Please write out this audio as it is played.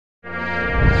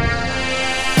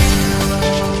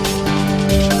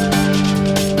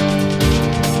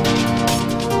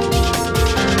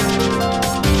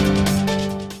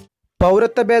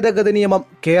പൗരത്വ ഭേദഗതി നിയമം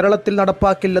കേരളത്തിൽ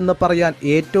നടപ്പാക്കില്ലെന്ന് പറയാൻ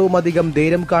ഏറ്റവുമധികം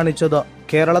ധൈര്യം കാണിച്ചത്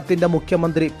കേരളത്തിന്റെ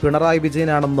മുഖ്യമന്ത്രി പിണറായി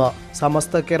വിജയനാണെന്ന്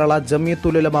സമസ്ത കേരള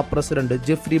ജമിയത്തുൽ ഉലമ പ്രസിഡന്റ്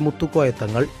ജിഫ്രി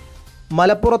തങ്ങൾ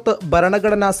മലപ്പുറത്ത്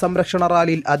ഭരണഘടനാ സംരക്ഷണ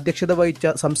റാലിയിൽ അധ്യക്ഷത വഹിച്ച്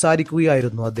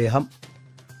സംസാരിക്കുകയായിരുന്നു അദ്ദേഹം.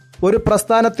 ഒരു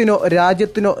പ്രസ്ഥാനത്തിനോ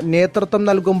രാജ്യത്തിനോ നേതൃത്വം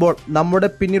നൽകുമ്പോൾ നമ്മുടെ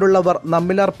പിന്നിലുള്ളവർ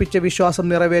നമ്മിലർപ്പിച്ച വിശ്വാസം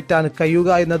നിറവേറ്റാൻ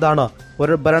കഴിയുക എന്നതാണ്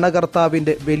ഒരു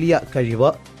ഭരണകർത്താവിന്റെ വലിയ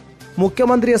കഴിവ്.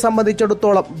 മുഖ്യമന്ത്രിയെ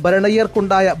സംബന്ധിച്ചിടത്തോളം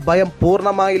ഭരണീയർക്കുണ്ടായ ഭയം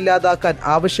പൂർണ്ണമായി ഇല്ലാതാക്കാൻ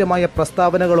ആവശ്യമായ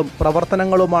പ്രസ്താവനകളും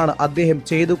പ്രവർത്തനങ്ങളുമാണ് അദ്ദേഹം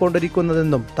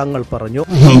ചെയ്തുകൊണ്ടിരിക്കുന്നതെന്നും തങ്ങൾ പറഞ്ഞു.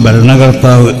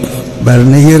 ഭരണകർത്താവ്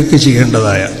ഭരണീയർക്ക്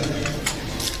ചെയ്യേണ്ടതായ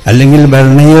അല്ലെങ്കിൽ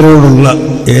ഭരണീയരോടുള്ള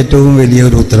ഏറ്റവും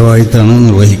വലിയൊരു ഉത്തരവാദിത്തമാണ്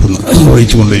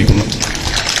നിർവഹിച്ചുകൊണ്ടിരിക്കുന്നത്.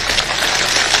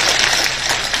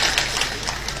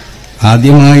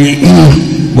 ആദ്യമായി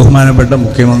ബഹുമാനപ്പെട്ട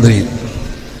മുഖ്യമന്ത്രി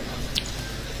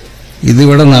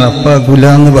ഇതിവിടെ നടപ്പാക്കില്ല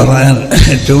എന്ന് പറയാൻ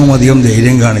ഏറ്റവും അധികം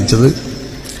ധൈര്യം കാണിച്ചത്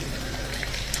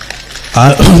ആ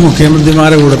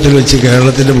മുഖ്യമന്ത്രിമാരുടെ കൂട്ടത്തിൽ വെച്ച്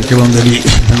കേരളത്തിൻ്റെ മുഖ്യമന്ത്രി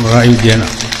പിണറായി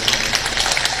വിജയനാണ്.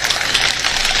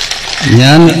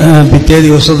 ഞാൻ പിറ്റേ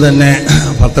ദിവസം തന്നെ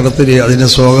പത്രത്തിൽ അതിനെ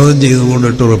സ്വാഗതം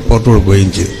ചെയ്തുകൊണ്ടിട്ട് റിപ്പോർട്ട്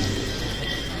കൊടുക്കുകയും ചെയ്തു.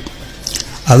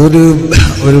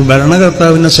 ഒരു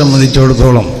ഭരണകർത്താവിനെ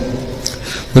സംബന്ധിച്ചിടത്തോളം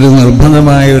ഒരു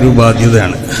നിർബന്ധമായ ഒരു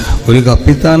ബാധ്യതയാണ്. ഒരു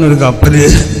കപ്പിത്താൻ ഒരു കപ്പൽ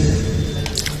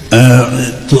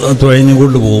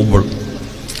തുഴഞ്ഞുകൊണ്ട് പോകുമ്പോൾ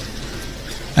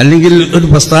അല്ലെങ്കിൽ ഒരു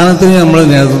പ്രസ്ഥാനത്തിന് നമ്മൾ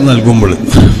നേതൃത്വം നൽകുമ്പോൾ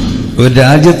ഒരു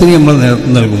രാജ്യത്തിന് നമ്മൾ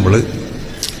നേതൃത്വം നൽകുമ്പോൾ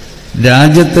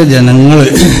രാജ്യത്തെ ജനങ്ങൾ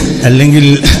അല്ലെങ്കിൽ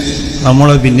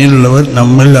നമ്മളെ പിന്നിലുള്ളവർ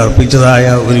നമ്മളിൽ അർപ്പിച്ചതായ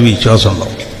ഒരു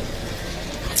വിശ്വാസമുണ്ടാവും.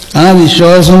 ആ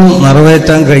വിശ്വാസം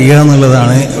നിറവേറ്റാൻ കഴിയുക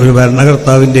എന്നുള്ളതാണ് ഒരു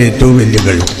ഭരണകർത്താവിൻ്റെ ഏറ്റവും വലിയ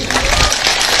കഴിവ്.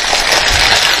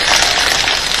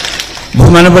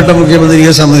 ബഹുമാനപ്പെട്ട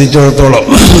മുഖ്യമന്ത്രിയെ സംബന്ധിച്ചിടത്തോളം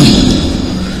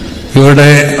ഇവിടെ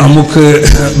നമുക്ക്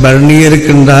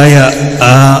ഭരണീയർക്കുണ്ടായ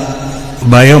ആ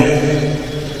ഭയം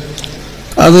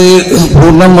അത്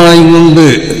പൂർണ്ണമായും കൊണ്ട്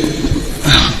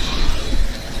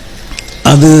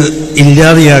അത്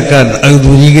ഇല്ലാതെയാക്കാൻ അത്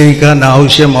ദൂരീകരിക്കാൻ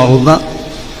ആവശ്യമാവുന്ന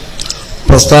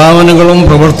പ്രസ്താവനകളും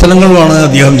പ്രവർത്തനങ്ങളുമാണ്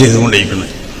അദ്ദേഹം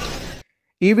ചെയ്തുകൊണ്ടിരിക്കുന്നത്.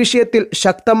 ഈ വിഷയത്തിൽ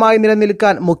ശക്തമായി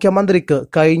നിലനിൽക്കാൻ മുഖ്യമന്ത്രിക്ക്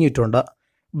കഴിഞ്ഞിട്ടുണ്ട്.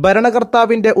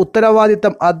 ഭരണകർത്താവിന്റെ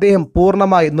ഉത്തരവാദിത്തം അദ്ദേഹം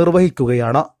പൂർണ്ണമായി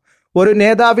നിർവഹിക്കുകയാണ്. ഒരു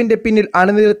നേതാവിന്റെ പിന്നിൽ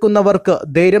അണിനിൽക്കുന്നവർക്ക്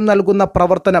ധൈര്യം നൽകുന്ന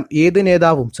പ്രവർത്തനം ഏത്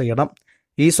നേതാവും ചെയ്യണം.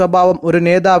 ഈ സ്വഭാവം ഒരു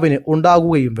നേതാവിന്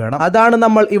ഉണ്ടാകുകയും വേണം. അതാണ്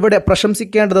നമ്മൾ ഇവിടെ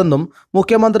പ്രശംസിക്കേണ്ടതെന്നും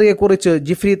മുഖ്യമന്ത്രിയെക്കുറിച്ച്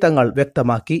ജിഫ്രി തങ്ങൾ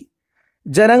വ്യക്തമാക്കി.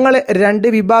 ജനങ്ങളെ രണ്ട്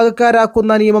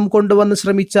വിഭാഗക്കാരാക്കുന്ന നിയമം കൊണ്ടുവന്ന്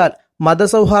ശ്രമിച്ചാൽ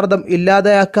മതസൗഹാർദ്ദം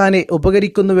ഇല്ലാതെയാക്കാനേ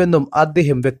ഉപകരിക്കുന്നുവെന്നും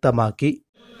അദ്ദേഹം വ്യക്തമാക്കി.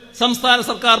 സംസ്ഥാന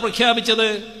സർക്കാർ പ്രഖ്യാപിച്ചത്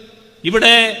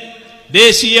ഇവിടെ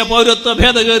ദേശീയ പൗരത്വ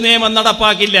ഭേദഗതി നിയമം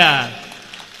നടപ്പാക്കില്ല,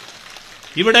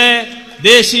 ഇവിടെ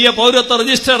ദേശീയ പൗരത്വ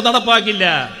രജിസ്റ്റർ നടപ്പാക്കില്ല,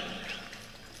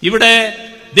 ഇവിടെ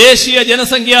ദേശീയ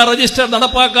ജനസംഖ്യാ രജിസ്റ്റർ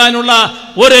നടപ്പാക്കാനുള്ള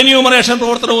ഒരു എന്യൂമറേഷൻ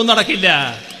പ്രവർത്തനവും നടക്കില്ല.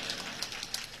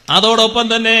 അതോടൊപ്പം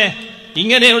തന്നെ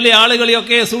ഇങ്ങനെയുള്ള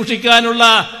ആളുകളെയൊക്കെ സൂക്ഷിക്കാനുള്ള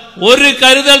ഒരു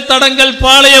കരുതൽ തടങ്കൽ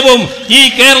പാളയവും ഈ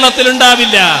കേരളത്തിൽ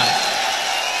ഉണ്ടാവില്ല.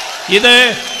 ഇത്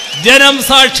ജനം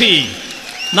സാക്ഷി,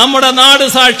 നമ്മുടെ നാട്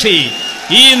സാക്ഷി.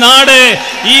 ഈ നാട്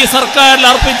ഈ സർക്കാരിൽ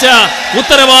അർപ്പിച്ച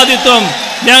ഉത്തരവാദിത്വം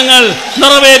ഞങ്ങൾ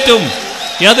നിറവേറ്റും.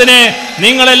 അതിന്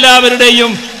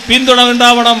നിങ്ങളെല്ലാവരുടെയും പിന്തുണ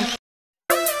ഉണ്ടാവണം.